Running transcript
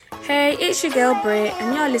Hey, it's your girl Bray,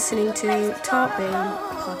 and you're listening to Talk Bane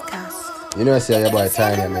Podcast. You know, say your boy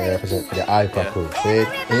Tiny, and I represent for the Hyper Crew, see?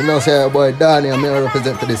 You know, say your boy Danny, and I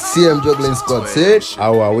represent for the same juggling squad, see?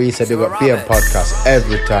 How we say big up BM Podcast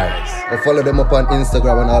every time. I follow them up on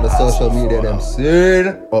Instagram and all the social media, them see?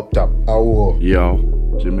 Up top. How?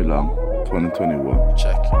 Yo, Jimmy Long, 2021.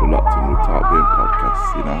 Check. We're locked in with Top Game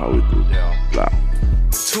Podcast. You know how we do. Blah.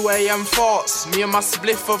 2 a.m. thoughts, me and my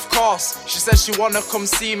spliff of course. She says she wanna come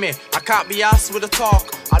see me. I can't be asked with a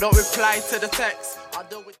talk. I don't reply to the text. I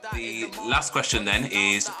deal with that. The last question then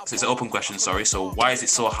is, so it's an open question, sorry. So why is it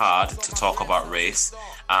so hard to talk about race,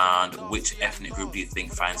 and which ethnic group do you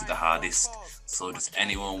think finds it the hardest? So does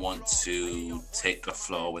anyone want to take the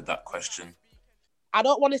floor with that question? I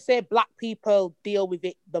don't want to say black people deal with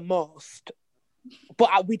it the most,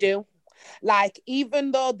 but we do. Like,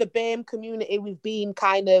 even though the BAME community, we've been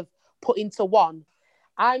kind of put into one,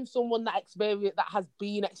 I'm someone that has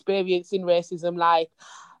been experiencing racism like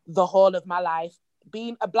the whole of my life.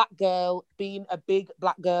 Being a black girl, being a big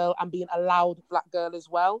black girl, and being a loud black girl as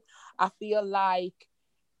well. I feel like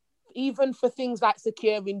even for things like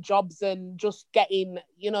securing jobs and just getting,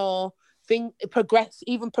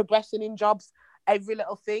 progressing in jobs, every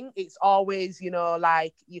little thing, it's always,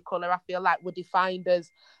 like your colour. I feel like we're defined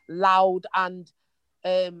as loud and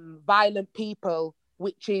violent people,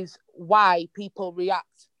 which is why people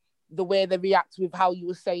react the way they react with how you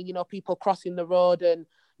were saying, people crossing the road and,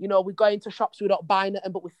 we go into shops, we don't buy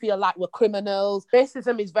nothing, but we feel like we're criminals.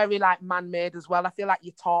 Racism is very like man-made as well. I feel like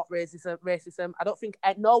you're taught racism. I don't think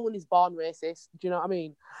no one is born racist. Do you know what I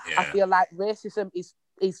mean? Yeah. I feel like racism is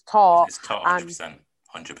taught. It's taught 100%.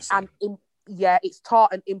 100%. It's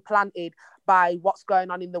taught and implanted by what's going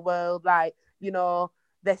on in the world. Like,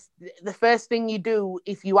 the first thing you do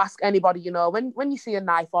if you ask anybody, when you see a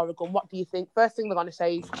knife or a gun, what do you think? First thing they're going to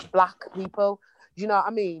say is black people. Do you know what I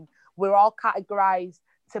mean? We're all categorized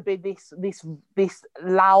to be this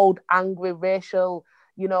loud, angry, racial,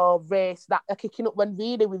 race that are kicking up when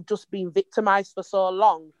really we've just been victimized for so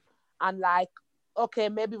long. And like, okay,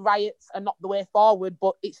 maybe riots are not the way forward,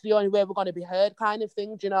 but it's the only way we're going to be heard kind of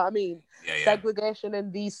thing. Do you know what I mean? Yeah. Segregation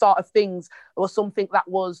and these sort of things was something that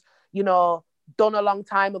was, done a long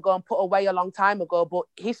time ago and put away a long time ago, but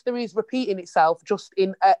history is repeating itself just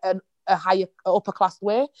in a higher, upper class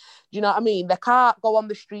way. Do you know what I mean? They can't go on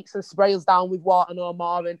the streets and spray us down with water no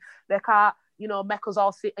more, and they can't, make us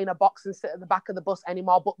all sit in a box and sit at the back of the bus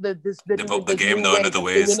anymore. But they've upped the game though in other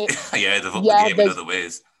ways. Yeah, they've upped the game in other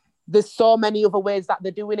ways. There's so many other ways that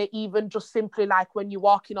they're doing it, even just simply like when you're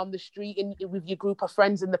walking on the street and with your group of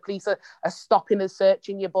friends and the police are stopping and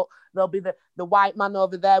searching you, but there'll be the white man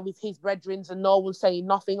over there with his brethren and no one saying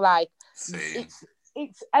nothing. Like,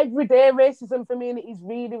 it's everyday racism for me, and it is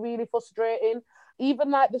really, really frustrating.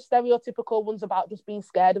 Even like the stereotypical ones about just being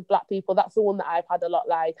scared of black people, that's the one that I've had a lot.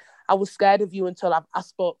 Like, I was scared of you until I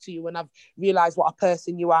spoke to you and I've realised what a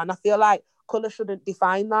person you are. And I feel like colour shouldn't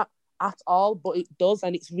define that at all, but it does,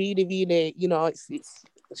 and it's really, really, it's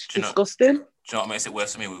disgusting. Do you know what makes it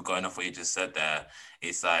worse for me? We've got enough what you just said there.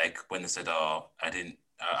 It's like when they said, "Oh, I didn't."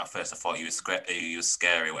 At first, I thought you was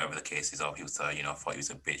scary, whatever the case is. Or people say, I thought you was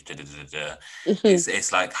a bitch.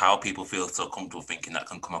 It's like how people feel so comfortable thinking that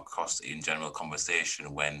can come across in general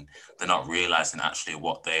conversation when they're not realizing actually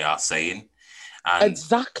what they are saying. And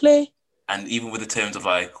exactly. And even with the terms of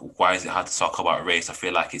like, why is it hard to talk about race? I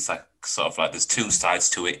feel like it's like sort of like there's two sides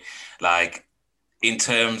to it. Like in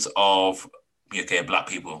terms of black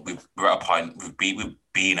people, we're at a point. We've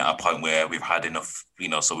been at a point where we've had enough.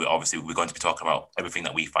 So we're going to be talking about everything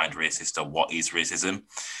that we find racist or what is racism.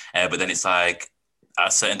 But then it's like at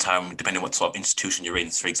a certain time, depending on what sort of institution you're in.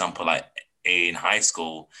 For example, like in high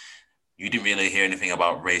school, you didn't really hear anything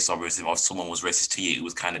about race or racism, or if someone was racist to you, it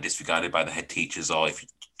was kind of disregarded by the head teachers, or if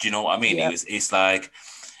do you know what I mean? Yeah. It's like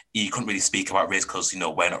you couldn't really speak about race because,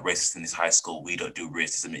 we're not racist in this high school. We don't do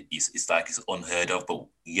racism. It's like it's unheard of, but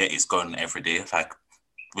yet it's going on every day. Like,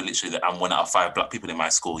 we're literally, I'm 1 out of 5 black people in my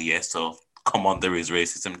school, so come on, there is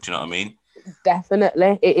racism. Do you know what I mean?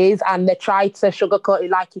 Definitely, it is. And they try to sugarcoat it,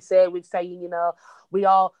 like you say, with saying,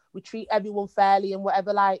 we treat everyone fairly and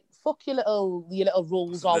whatever. Like, fuck your little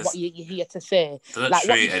rules or what you're here to say. Don't like,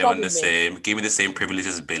 treat anyone the same. Give me the same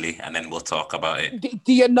privileges as Billy, and then we'll talk about it.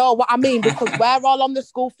 Do you know what I mean? Because we're all on the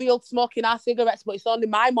school field smoking our cigarettes, but it's only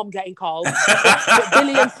my mum getting called. but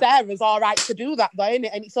Billy and Sarah's all right to do that, though, isn't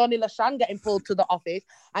it? And it's only LaShawn getting pulled to the office.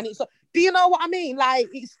 And it's, do you know what I mean? Like,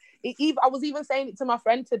 I was even saying it to my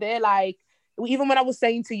friend today, like, even when I was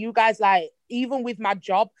saying to you guys, like, even with my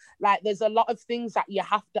job, like, there's a lot of things that you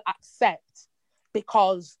have to accept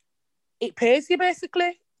because it pays you,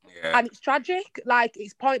 basically. Yeah. And it's tragic. Like,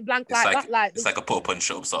 it's point blank It's like that. Like, it's like a put up and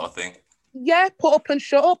shut up sort of thing. yeah, put up and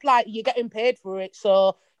shut up. Like, you're getting paid for it.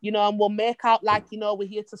 So, you know, and we'll make out like, you know, we're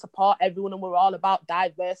here to support everyone and we're all about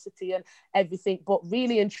diversity and everything. But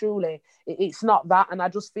really and truly, it's not that. And I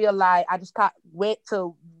just feel like I just can't wait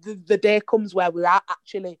till the day comes where we are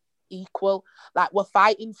actually equal. Like, we're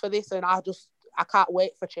fighting for this, and I can't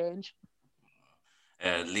wait for change.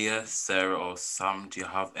 Leah, Sarah, or Sam, do you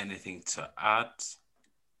have anything to add?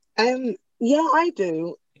 Yeah, I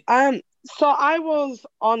do. So I was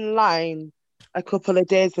online a couple of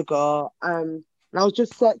days ago, and I was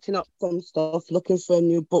just searching up some stuff, looking for a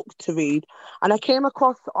new book to read, and I came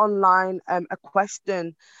across online a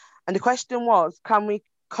question, and the question was, can we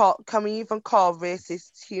even call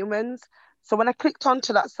racists humans? So when I clicked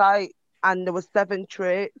onto that site, and there were 7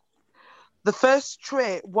 traits, the first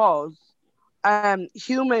trait was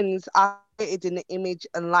humans are created in the image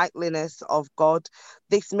and likeness of God.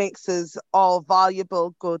 This makes us all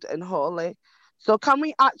valuable, good, and holy. So can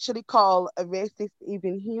we actually call a racist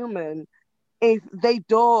even human if they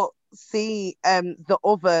don't see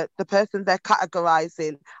the person they're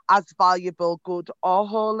categorizing as valuable, good, or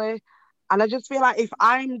holy? And I just feel like if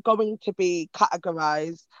I'm going to be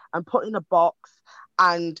categorized and put in a box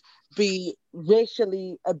and be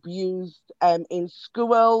racially abused in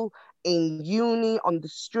school, in uni, on the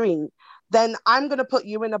street, then I'm going to put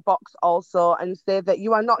you in a box also and say that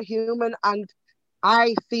you are not human. And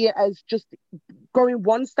I see it as just going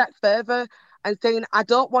one step further and saying, I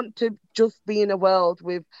don't want to just be in a world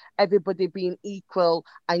with everybody being equal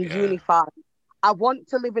and unified. I want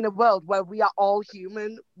to live in a world where we are all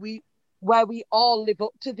human, where we all live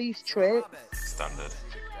up to these traits. Standard.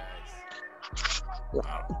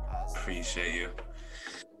 Wow. Appreciate you.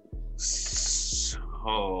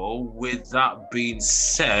 So, with that being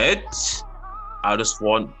said, I just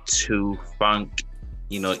want to thank,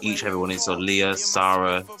 each everyone. So Leah,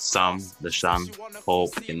 Sarah, Sam, Lashan,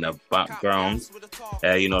 Hope in the background.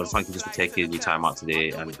 Thank you just for taking your time out today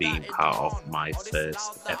and being part of my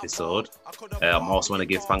first episode. I'm also want to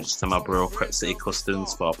give thanks to my bro, Crep City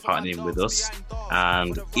Customs, for partnering with us.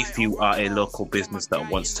 And if you are a local business that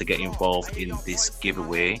wants to get involved in this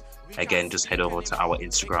giveaway, again, just head over to our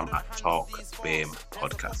Instagram at Talk BAME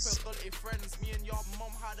Podcast.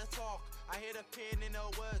 I hear the pain in her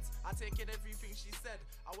words. I take in everything she said.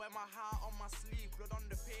 I wear my heart on my sleeve, blood on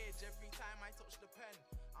the page every time I touch the pen.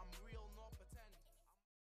 I'm real, no